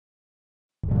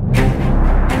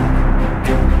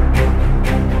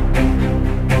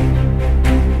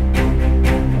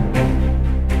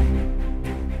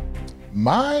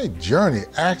My journey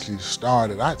actually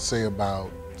started, I'd say,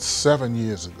 about 7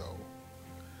 years ago.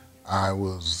 I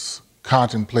was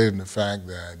contemplating the fact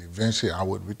that eventually I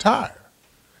would retire.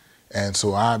 And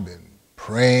so I've been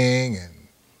praying and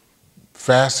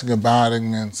fasting about it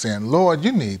and saying, Lord,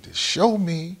 you need to show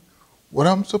me what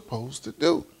I'm supposed to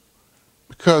do.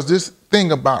 Because this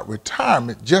thing about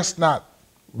retirement just not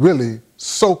really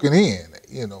soaking in,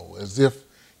 you know, as if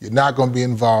you're not going to be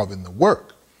involved in the work.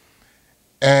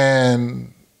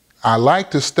 And I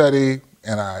like to study,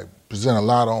 and I present a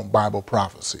lot on Bible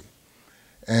prophecy.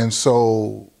 And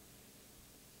so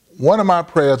one of my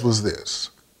prayers was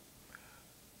this.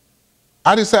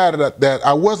 I decided that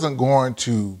I wasn't going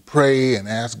to pray and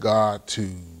ask God to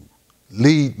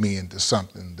lead me into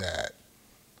something that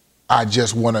I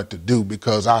just wanted to do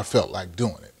because I felt like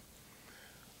doing it.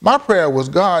 My prayer was,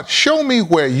 God, show me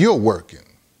where you're working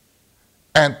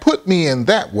and put me in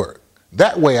that work.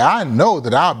 That way I know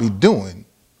that I'll be doing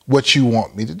what you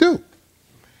want me to do.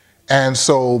 And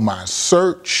so my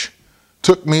search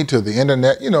took me to the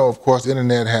internet. You know, of course, the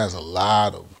internet has a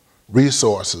lot of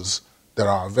resources that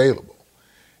are available.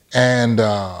 And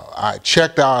I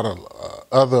checked out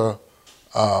other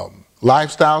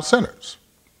lifestyle centers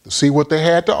to see what they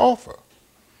had to offer.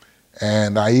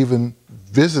 And I even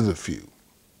visited a few.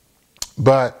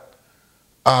 But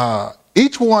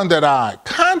each one that I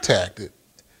contacted,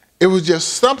 it was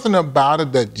just something about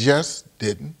it that just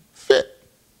didn't fit.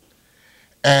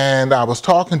 And I was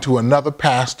talking to another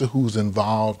pastor who's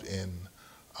involved in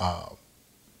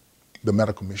the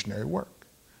medical missionary work.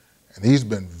 And he's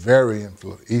been very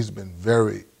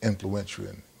influential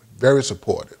and very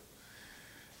supportive.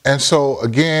 And so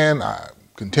again, I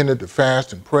continued to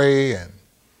fast and pray,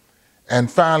 and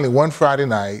finally one Friday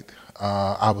night,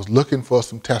 I was looking for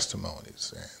some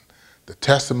testimonies, and the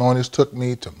testimonies took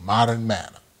me to Modern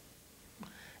Manna.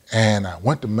 And I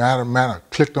went to Manna,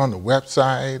 clicked on the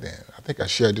website, and I think I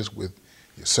shared this with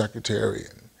your secretary,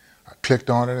 and I clicked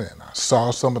on it and I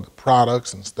saw some of the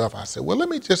products and stuff. I said, well, let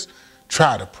me just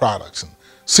try the products and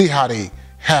see how they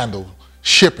handle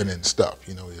shipping and stuff.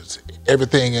 You know, is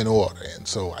everything in order? And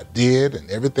so I did,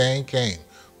 and everything came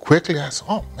quickly. I said,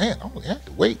 oh man, I only had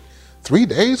to wait 3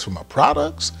 days for my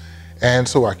products. And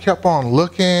so I kept on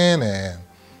looking, and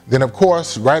then of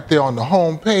course, right there on the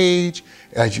home page,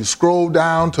 as you scroll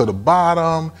down to the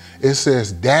bottom, it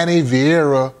says Danny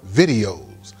Vieira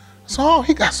videos. So, oh,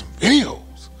 he got some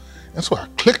videos. And so I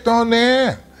clicked on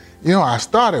there, and, you know, I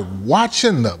started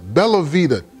watching the Bella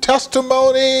Vita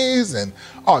testimonies, and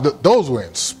those were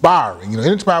inspiring. You know,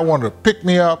 anytime I wanted to pick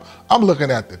me up, I'm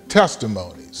looking at the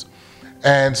testimonies.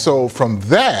 And so from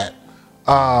that,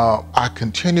 I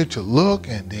continued to look,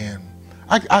 and then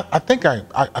I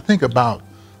think about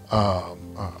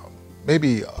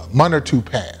maybe a month or two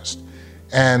passed.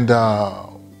 And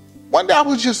one day I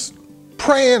was just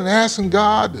praying and asking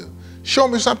God to show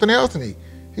me something else. And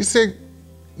he said,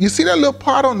 you see that little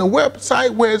part on the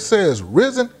website where it says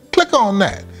risen? Click on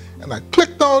that. And I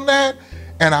clicked on that,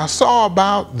 and I saw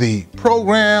about the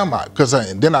program,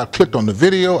 and then I clicked on the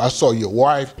video. I saw your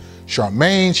wife,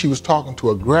 Charmaine. She was talking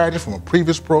to a graduate from a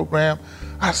previous program.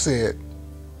 I said,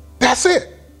 that's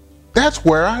it. That's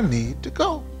where I need to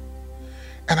go.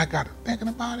 And I got to thinking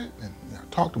about it, and I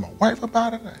talked to my wife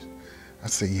about it. I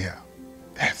said, yeah,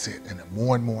 that's it. And the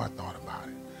more and more I thought about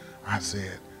it, I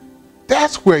said,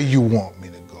 that's where you want me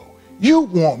to go. You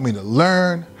want me to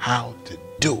learn how to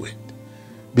do it.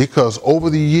 Because over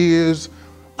the years,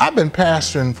 I've been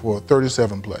pastoring for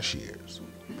 37 plus years.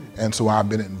 And so I've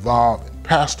been involved in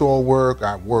pastoral work.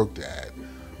 I've worked at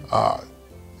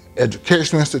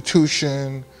educational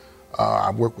institution.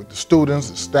 I've worked with the students,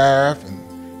 the staff, and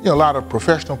you know, a lot of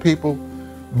professional people,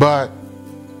 but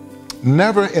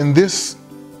never in this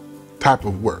type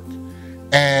of work.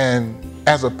 And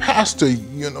as a pastor,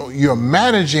 you know, you're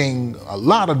managing a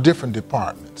lot of different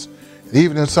departments.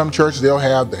 Even in some churches, they'll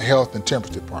have the health and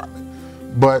temperance department,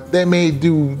 but they may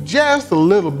do just a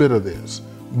little bit of this,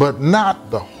 but not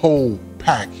the whole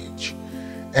package.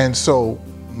 And so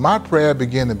my prayer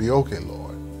began to be, okay,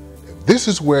 Lord, if this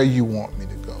is where you want me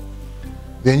to go,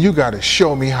 then you got to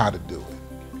show me how to do it.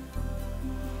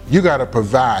 You got to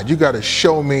provide. You got to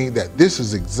show me that this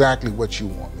is exactly what you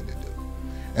want me to do.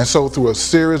 And so through a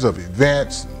series of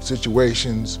events and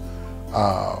situations,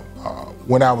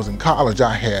 when I was in college,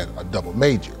 I had a double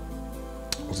major.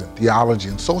 I was in theology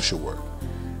and social work.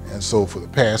 And so for the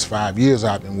past 5 years,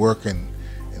 I've been working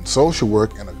in social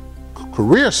work in a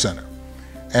career center.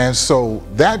 And so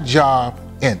that job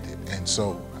ended. And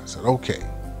so I said, okay,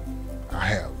 I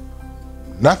have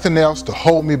nothing else to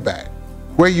hold me back.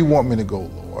 Where you want me to go,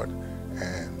 Lord?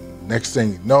 And next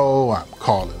thing you know, I'm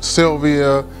calling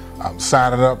Sylvia. I'm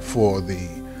signing up for the,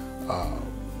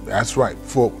 that's right,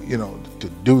 for, you know, to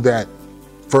do that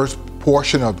first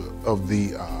portion of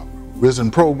the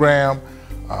Risen program.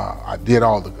 I did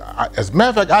all the, as a matter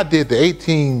of fact, I did the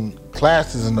 18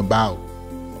 classes in about,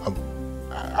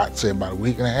 I'd say about a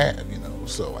week and a half, you know.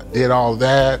 So I did all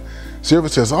that. Sylvia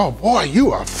says, "Oh boy,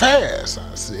 you are fast."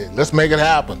 I said, "Let's make it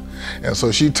happen." And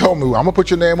so she told me, "I'm gonna put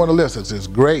your name on the list." I said, "It's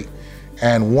great."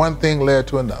 And one thing led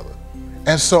to another.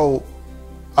 And so,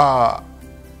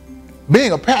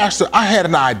 being a pastor, I had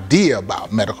an idea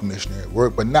about medical missionary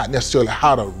work, but not necessarily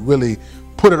how to really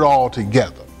put it all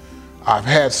together. I've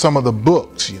had some of the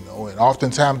books, you know, and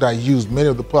oftentimes I use many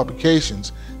of the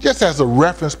publications just as a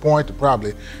reference point to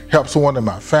probably help someone in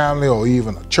my family or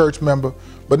even a church member,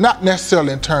 but not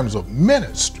necessarily in terms of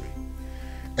ministry.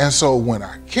 And so when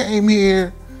I came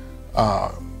here,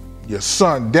 your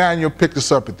son Daniel picked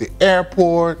us up at the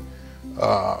airport. You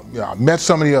know, I met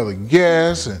some of the other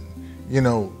guests, and you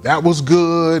know, that was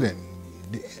good. And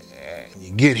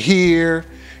you get here,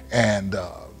 and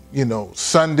you know,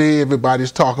 Sunday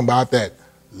everybody's talking about that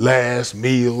last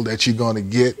meal that you're going to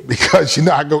get because you're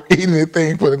not going to eat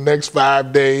anything for the next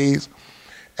 5 days.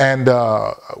 And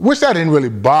which that didn't really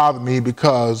bother me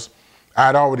because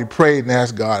I'd already prayed and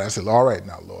asked God. I said, "All right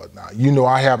now, Lord, now you know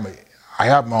I have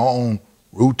my own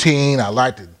routine. I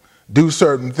like to do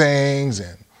certain things,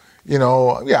 and you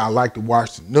know, yeah, I like to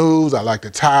watch the news. I like to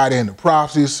tie it into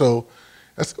prophecy." So,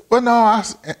 well, no.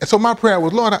 So my prayer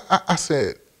was, Lord, I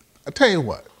said, I tell you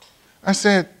what, I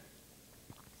said,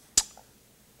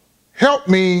 help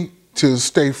me to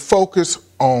stay focused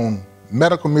on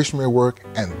medical missionary work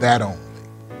and that only.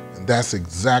 And that's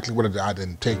exactly what I did. I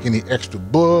didn't take any extra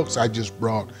books. I just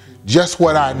brought just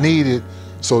what I needed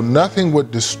so nothing would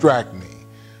distract me.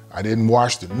 I didn't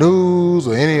watch the news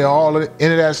or any of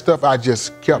that stuff. I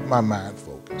just kept my mind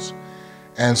focused.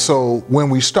 And so when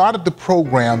we started the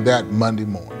program that Monday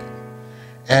morning,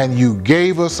 and you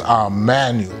gave us our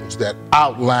manuals that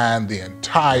outlined the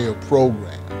entire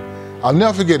program, I'll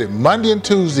never forget it, Monday and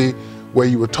Tuesday, where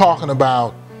you were talking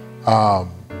about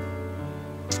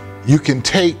you can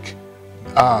take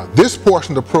this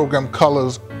portion of the program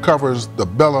covers the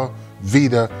Bella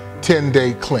Vita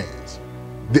 10-day cleanse,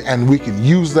 and we can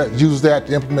use that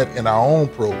to implement in our own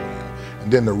program.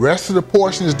 And then the rest of the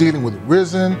portion is dealing with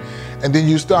Risen, and then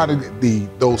you started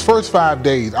those first 5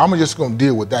 days. I'm just going to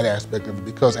deal with that aspect of it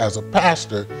because as a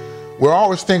pastor, we're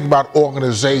always thinking about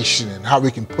organization and how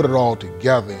we can put it all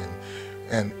together.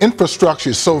 And infrastructure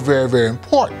is so very, very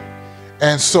important.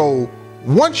 And so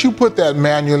once you put that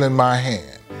manual in my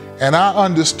hand and I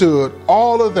understood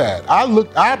all of that,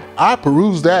 I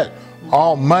perused that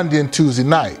all Monday and Tuesday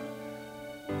night.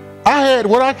 I had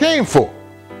what I came for.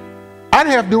 I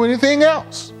didn't have to do anything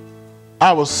else.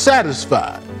 I was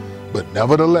satisfied. But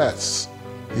nevertheless,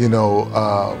 you know,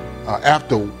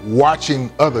 after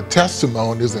watching other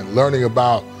testimonies and learning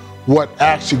about what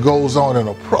actually goes on in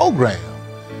a program,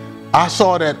 I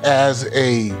saw that as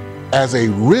a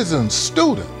Risen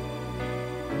student,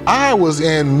 I was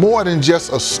in more than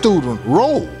just a student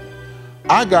role.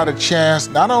 I got a chance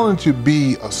not only to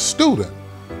be a student,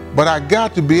 but I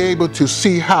got to be able to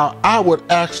see how I would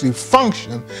actually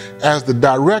function as the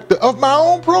director of my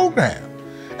own program.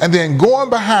 And then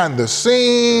going behind the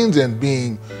scenes and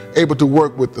being able to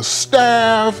work with the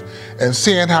staff and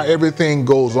seeing how everything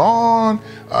goes on.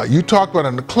 You talked about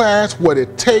in the class what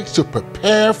it takes to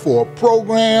prepare for a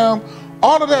program.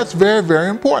 All of that's very, very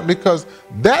important because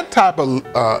that type of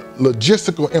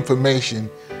logistical information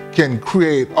can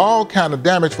create all kind of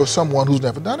damage for someone who's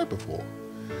never done it before.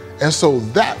 And so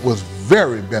that was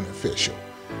very beneficial.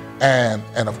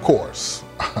 And of course,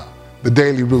 the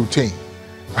daily routine.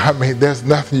 I mean, there's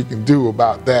nothing you can do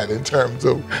about that in terms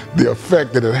of the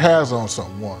effect that it has on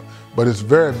someone, but it's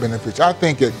very beneficial. I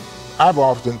think I've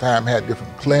oftentimes had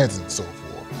different cleanses and so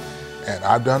forth, and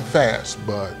I've done fasts,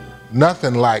 but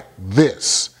nothing like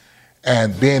this.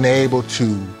 And being able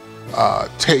to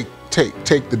take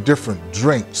the different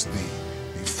drinks,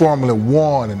 the Formula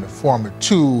 1 and the Formula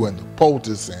 2 and the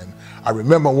poultice. And I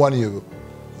remember one of your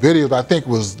videos, I think it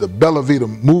was the Bella Vita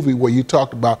movie, where you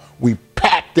talked about we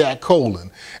packed that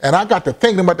colon. And I got to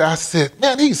thinking about that. I said,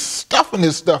 man, he's stuffing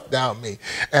this stuff down me.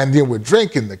 And then we're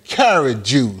drinking the carrot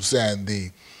juice and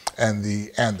the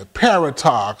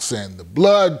Paratox and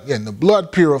the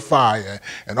blood purifier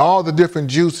and all the different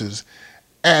juices.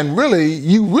 And really,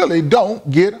 you really don't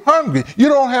get hungry. You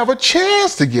don't have a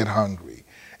chance to get hungry.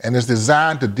 And it's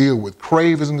designed to deal with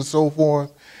cravings and so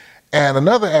forth. And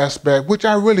another aspect, which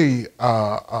I really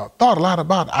thought a lot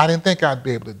about, I didn't think I'd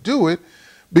be able to do it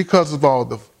because of all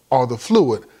the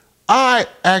fluid. I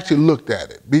actually looked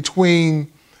at it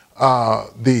between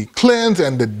the cleanse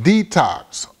and the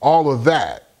detox, all of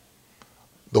that,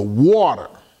 the water.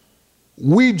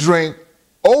 We drink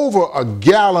over a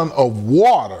gallon of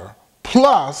water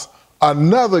plus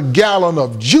another gallon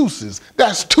of juices.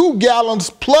 That's 2 gallons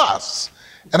plus.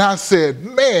 And I said,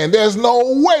 man, there's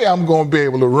no way I'm going to be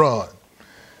able to run.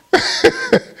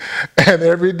 And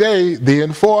every day, the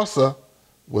enforcer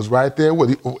was right there with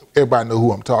you. Everybody know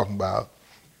who I'm talking about.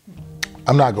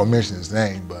 I'm not going to mention his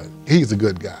name, but he's a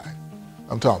good guy.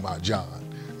 I'm talking about John.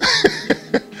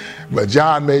 But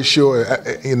John made sure,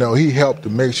 you know, he helped to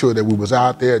make sure that we was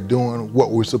out there doing what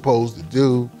we were supposed to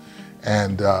do.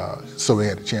 And so we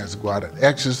had a chance to go out and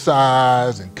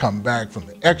exercise and come back from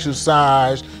the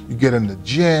exercise. You get in the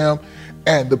gym.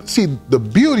 And see, the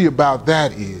beauty about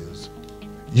that is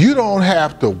you don't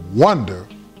have to wonder,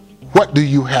 what do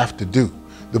you have to do?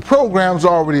 The program's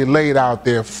already laid out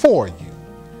there for you.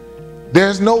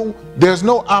 There's no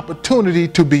opportunity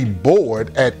to be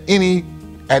bored at any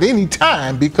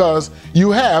time because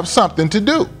you have something to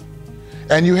do.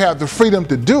 And you have the freedom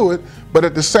to do it, but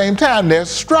at the same time, there's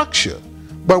structure.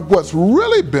 But what's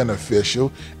really beneficial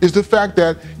is the fact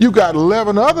that you got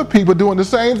 11 other people doing the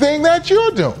same thing that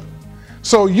you're doing.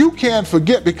 So you can't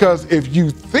forget, because if you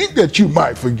think that you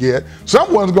might forget,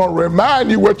 someone's going to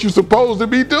remind you what you're supposed to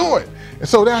be doing. And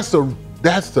so that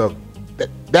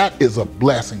is a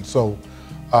blessing. So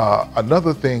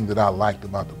another thing that I liked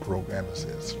about the program is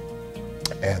this,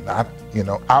 and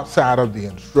outside of the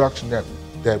instruction that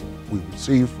we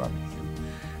receive from you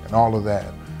and all of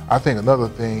that, I think another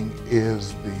thing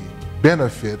is the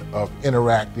benefit of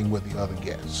interacting with the other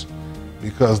guests,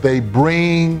 because they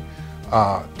bring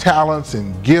talents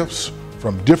and gifts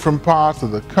from different parts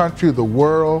of the country, the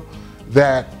world,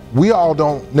 that we all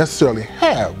don't necessarily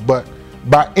have. But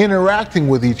by interacting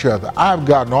with each other, I've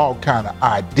gotten all kind of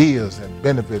ideas and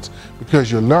benefits,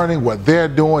 because you're learning what they're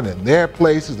doing in their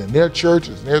places, in their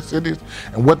churches, in their cities,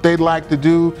 and what they'd like to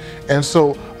do. And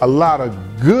so a lot of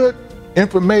good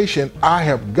information I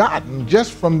have gotten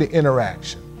just from the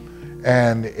interaction.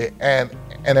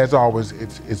 And as always,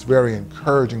 it's very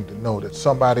encouraging to know that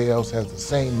somebody else has the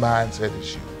same mindset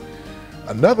as you.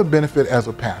 Another benefit as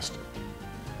a pastor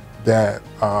that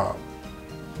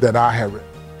I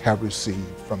have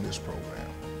received from this program,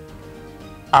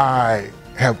 I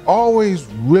have always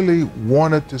really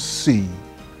wanted to see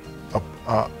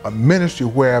a ministry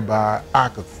whereby I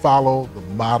could follow the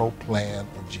model plan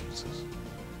of Jesus.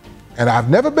 And I've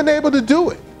never been able to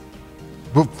do it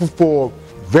for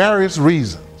various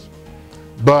reasons.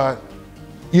 But,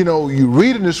 you know, you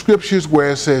read in the scriptures where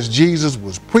it says Jesus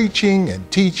was preaching and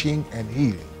teaching and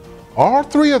healing. All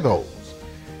three of those.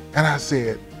 And I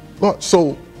said, look,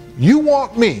 so you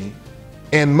want me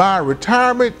in my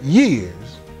retirement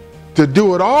years to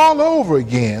do it all over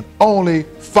again, only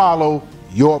follow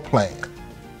your plan.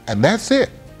 And that's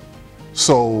it.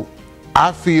 So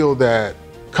I feel that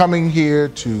coming here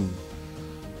to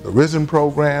the Risen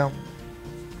program,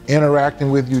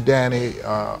 interacting with you, Danny,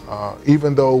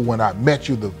 even though when I met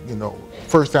you the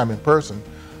first time in person,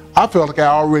 I felt like I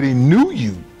already knew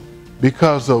you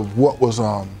because of what was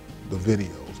on the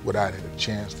videos, what I had a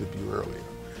chance to view earlier.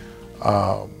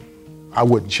 I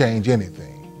wouldn't change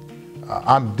anything.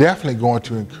 I'm definitely going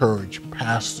to encourage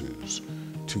pastors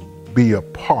to be a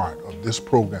part of this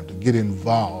program, to get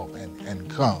involved and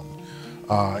come.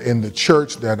 In the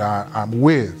church that I'm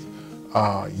with,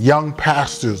 young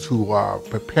pastors who are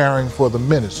preparing for the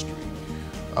ministry.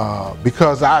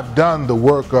 Because I've done the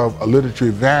work of a literature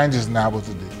evangelist, and I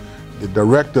was the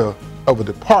director of a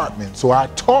department, so I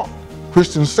taught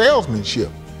Christian salesmanship.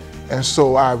 And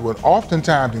so I would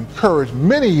oftentimes encourage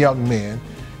many young men,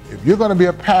 if you're going to be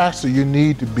a pastor, you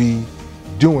need to be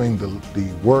doing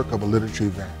the work of a literature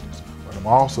evangelist. But I'm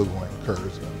also going to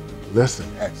encourage them, listen,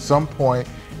 at some point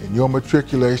in your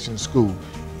matriculation school,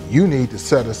 you need to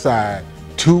set aside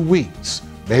 2 weeks,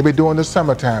 maybe during the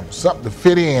summertime, something to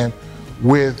fit in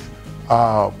with,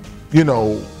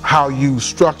 how you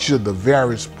structure the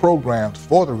various programs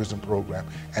for the Risen program,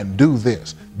 and do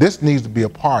this. This needs to be a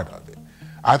part of it.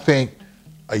 I think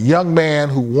a young man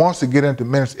who wants to get into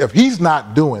ministry, if he's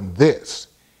not doing this,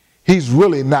 he's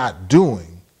really not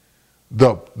doing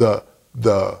the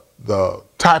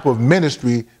type of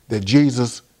ministry that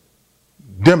Jesus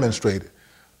demonstrated.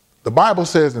 The Bible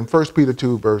says in 1 Peter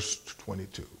 2, verse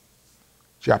 22,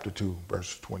 chapter 2,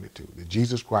 verse 22, that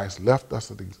Jesus Christ left us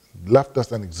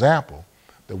an example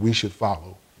that we should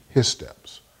follow his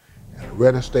steps. And I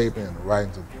read a statement in the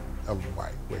writings of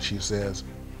White where she says,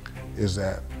 is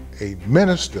that a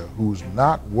minister who's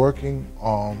not working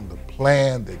on the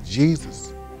plan that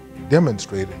Jesus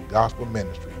demonstrated in gospel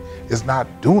ministry is not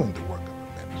doing the work of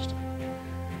a minister.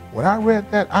 When I read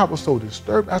that, I was so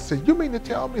disturbed. I said, you mean to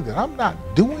tell me that I'm not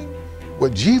doing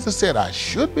what Jesus said I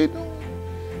should be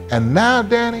doing? And now,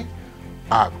 Danny,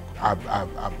 I've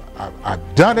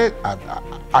done it.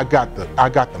 I got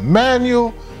the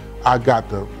manual. I got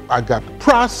the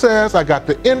process. I got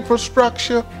the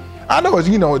infrastructure. I know, as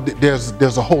you know,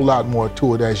 there's a whole lot more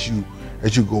to it as you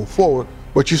go forward.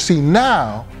 But you see,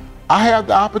 now I have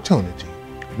the opportunity,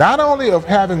 not only of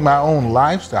having my own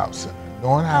lifestyle center,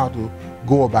 knowing how to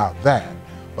go about that,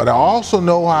 but I also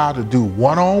know how to do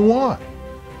one-on-one.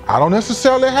 I don't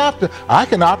necessarily have to. I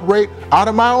can operate out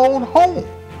of my own home.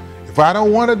 If I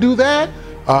don't want to do that,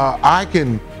 I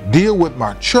can deal with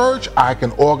my church. I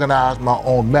can organize my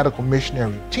own medical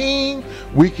missionary team.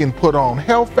 We can put on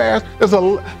health fast.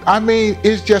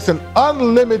 It's just an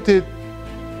unlimited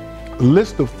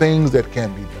list of things that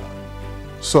can be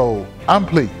done. So I'm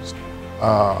pleased.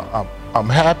 I'm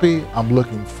happy. I'm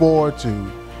looking forward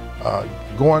to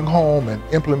going home and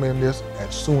implementing this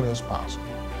as soon as possible.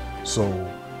 So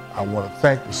I want to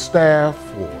thank the staff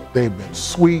they've been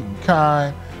sweet and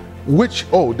kind. Which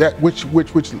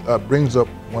brings up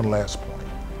one last point.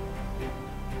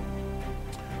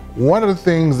 One of the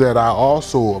things that I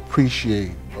also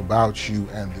appreciate about you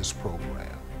and this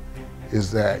program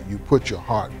is that you put your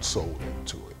heart and soul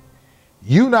into it.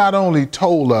 You not only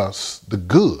told us the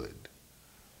good,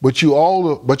 but you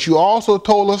also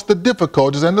told us the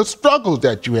difficulties and the struggles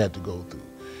that you had to go through.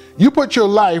 You put your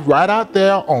life right out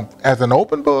there as an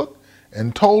open book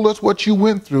and told us what you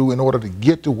went through in order to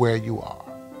get to where you are.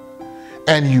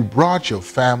 And you brought your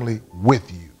family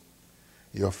with you.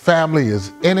 Your family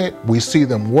is in it. We see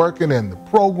them working in the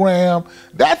program.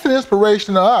 That's an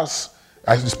inspiration to us,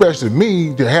 especially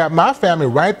me, to have my family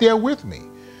right there with me.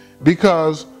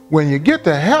 Because when you get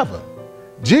to heaven,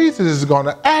 Jesus is going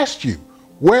to ask you,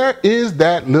 where is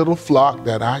that little flock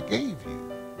that I gave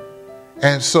you?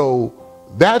 And so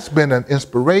that's been an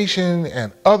inspiration,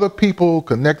 and other people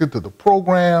connected to the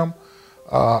program.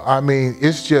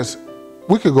 It's just,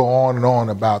 we could go on and on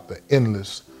about the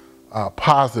endless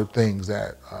positive things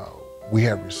that we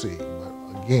have received.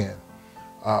 But again,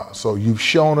 so you've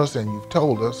shown us and you've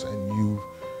told us and you've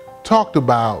talked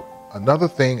about another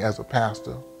thing as a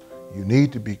pastor. You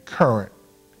need to be current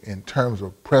in terms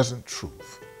of present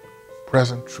truth,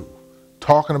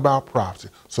 talking about prophecy.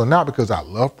 So now, because I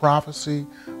love prophecy,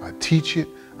 I teach it,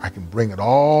 I can bring it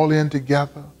all in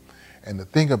together. And the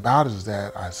thing about it is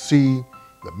that I see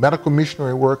the medical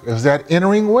missionary work as that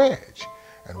entering wedge.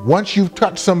 And once you've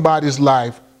touched somebody's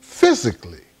life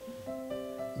physically,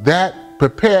 that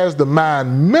prepares the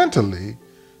mind mentally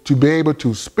to be able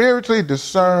to spiritually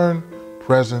discern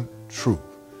present truth.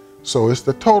 So it's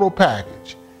the total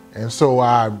package. And so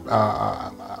I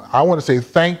want to say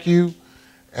thank you.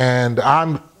 And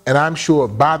I'm sure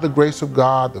by the grace of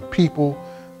God, the people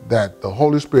that the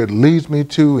Holy Spirit leads me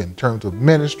to in terms of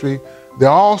ministry, they're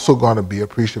also going to be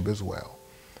appreciative as well.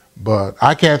 But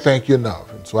I can't thank you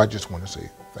enough. And so I just want to say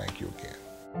thank you again.